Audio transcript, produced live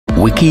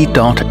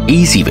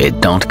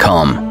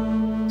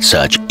wiki.ezvid.com.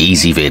 Search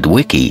Ezvid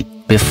Wiki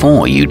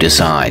before you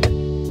decide.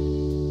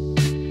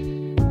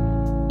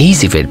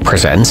 Ezvid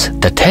presents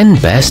the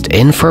 10 best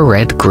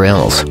infrared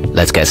grills.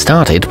 Let's get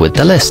started with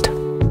the list.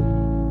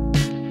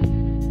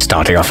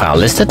 Starting off our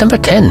list at number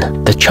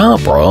 10, the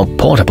char-broil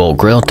portable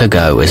grill to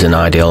go is an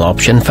ideal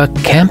option for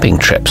camping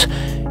trips.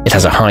 It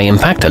has a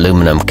high-impact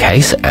aluminum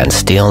case and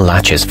steel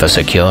latches for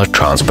secure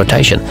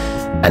transportation,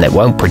 and it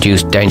won't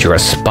produce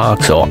dangerous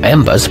sparks or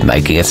embers,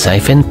 making it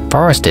safe in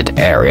forested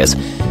areas.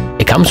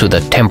 It comes with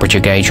a temperature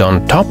gauge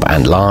on top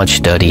and large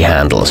sturdy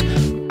handles.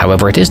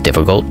 However, it is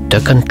difficult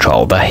to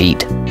control the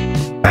heat.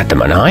 At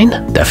number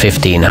 9, the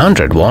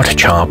 1500-watt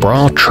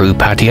char-broil True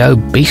Patio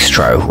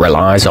Bistro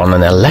relies on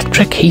an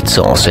electric heat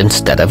source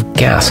instead of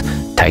gas,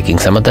 taking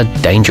some of the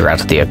danger out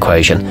of the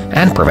equation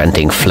and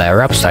preventing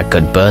flare-ups that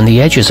could burn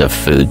the edges of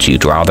foods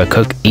you'd rather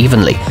cook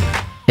evenly.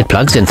 It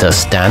plugs into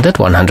standard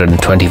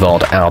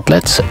 120-volt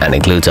outlets and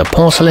includes a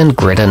porcelain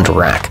grid and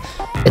rack.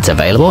 It's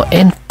available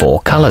in 4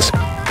 colors.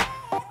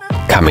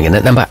 Coming in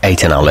at number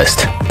 8 in our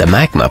list, the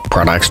Magma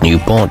Products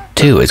Newport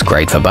 2 is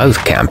great for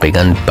both camping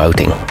and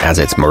boating, as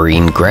its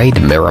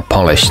marine-grade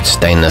mirror-polished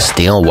stainless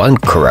steel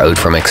won't corrode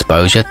from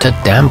exposure to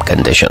damp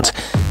conditions.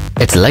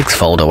 Its legs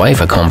fold away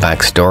for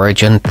compact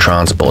storage and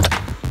transport.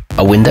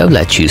 A window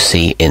lets you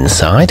see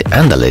inside,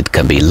 and the lid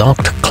can be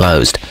locked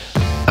closed.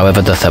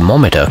 However, the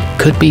thermometer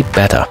could be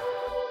better.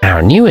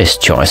 Our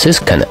newest choices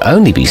can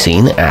only be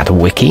seen at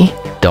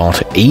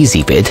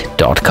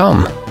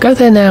wiki.ezvid.com. Go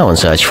there now and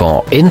search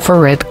for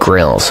infrared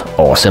grills,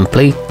 or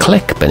simply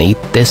click beneath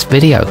this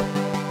video.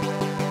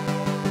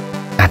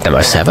 At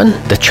number 7,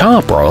 the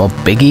char-broil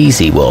Big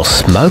Easy will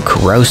smoke,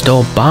 roast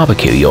or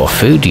barbecue your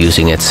food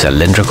using its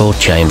cylindrical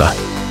chamber.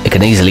 It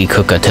can easily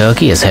cook a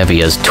turkey as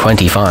heavy as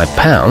 25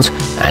 pounds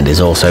and is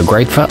also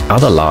great for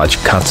other large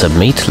cuts of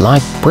meat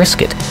like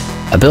brisket.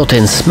 A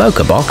built-in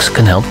smoker box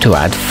can help to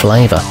add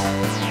flavor.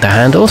 The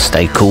handles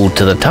stay cooled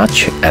to the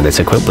touch, and it's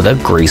equipped with a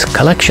grease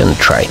collection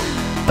tray,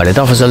 but it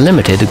offers a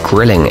limited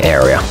grilling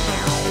area.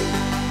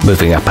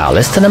 Moving up our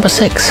list to number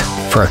 6,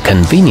 for a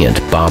convenient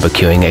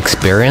barbecuing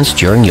experience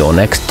during your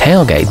next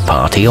tailgate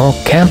party or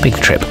camping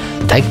trip,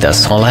 take the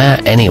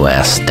Solaire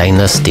Anywhere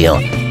stainless steel.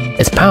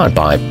 It's powered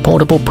by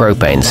portable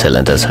propane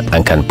cylinders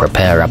and can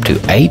prepare up to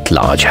 8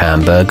 large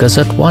hamburgers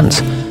at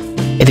once.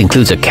 It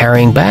includes a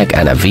carrying bag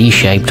and a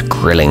V-shaped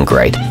grilling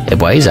grate. It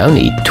weighs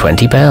only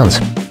 20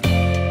 pounds.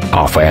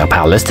 Halfway up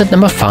our list at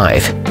number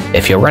 5.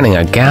 If you're running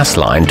a gas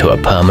line to a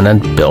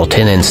permanent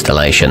built-in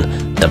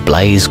installation, the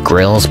Blaze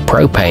Grill's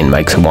propane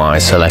makes a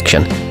wise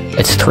selection.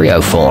 Its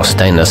 304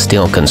 stainless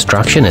steel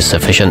construction is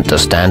sufficient to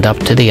stand up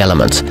to the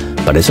elements,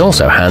 but it's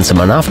also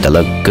handsome enough to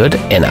look good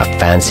in a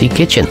fancy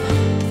kitchen.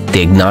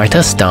 The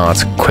igniter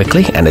starts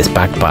quickly and is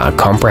backed by a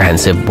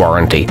comprehensive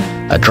warranty.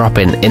 A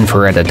drop-in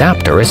infrared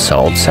adapter is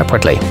sold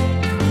separately.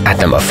 At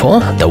number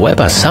 4, the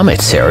Weber Summit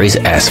Series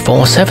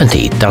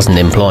S470 doesn't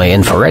employ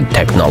infrared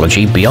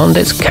technology beyond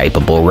its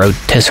capable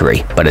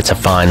rotisserie, but it's a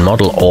fine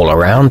model all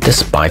around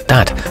despite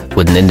that,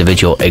 with an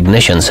individual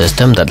ignition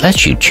system that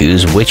lets you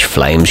choose which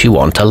flames you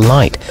want to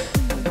light.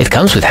 It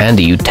comes with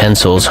handy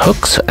utensils,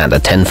 hooks, and a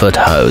 10-foot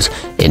hose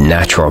in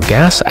natural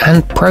gas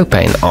and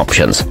propane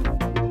options.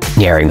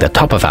 Nearing the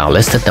top of our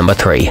list at number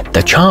 3,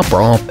 the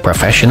char-broil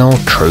Professional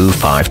True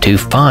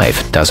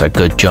 525 does a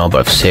good job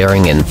of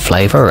searing in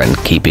flavor and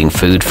keeping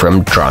food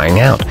from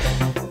drying out.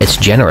 Its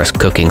generous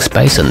cooking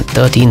space and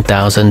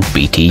 13,000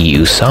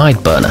 BTU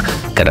side burner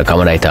can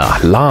accommodate a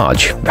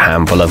large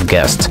handful of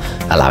guests,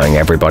 allowing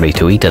everybody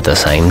to eat at the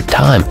same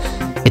time.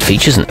 It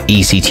features an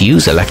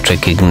easy-to-use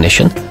electric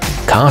ignition,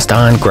 cast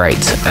iron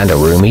grates, and a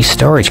roomy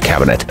storage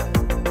cabinet.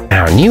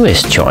 Our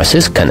newest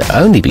choices can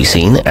only be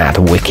seen at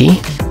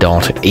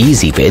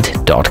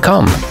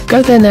wiki.ezvid.com.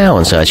 Go there now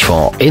and search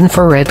for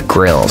infrared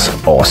grills,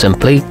 or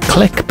simply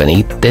click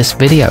beneath this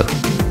video.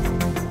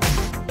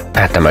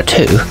 At number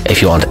 2,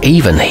 if you want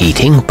even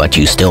heating but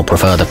you still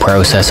prefer the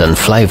process and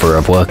flavor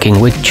of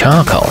working with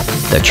charcoal,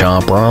 the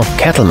char-broil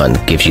Kettleman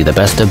gives you the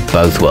best of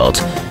both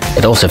worlds.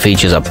 It also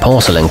features a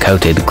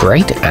porcelain-coated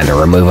grate and a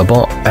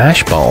removable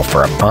ash bowl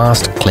for a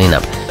fast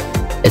cleanup.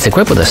 It's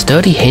equipped with a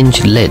sturdy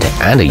hinged lid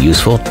and a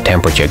useful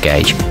temperature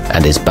gauge,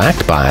 and is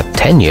backed by a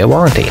 10-year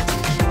warranty.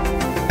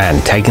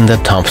 And taking the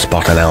top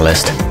spot on our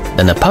list,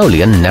 the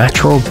Napoleon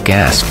natural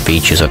gas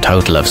features a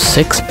total of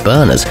 6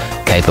 burners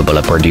capable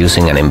of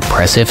producing an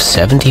impressive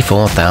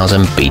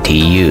 74,000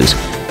 BTUs.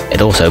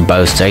 It also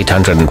boasts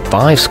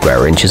 805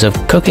 square inches of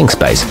cooking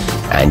space,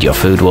 and your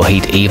food will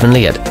heat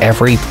evenly at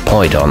every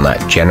point on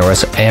that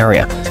generous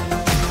area.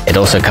 It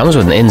also comes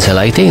with an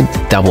insulated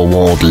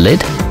double-walled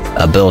lid,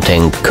 a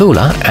built-in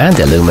cooler, and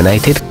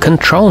illuminated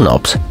control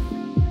knobs.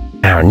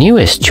 Our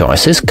newest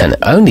choices can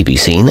only be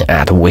seen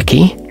at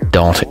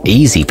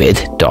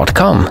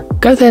wiki.ezvid.com.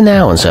 Go there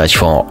now and search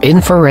for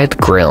infrared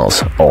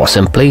grills, or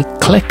simply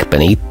click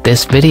beneath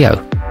this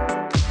video.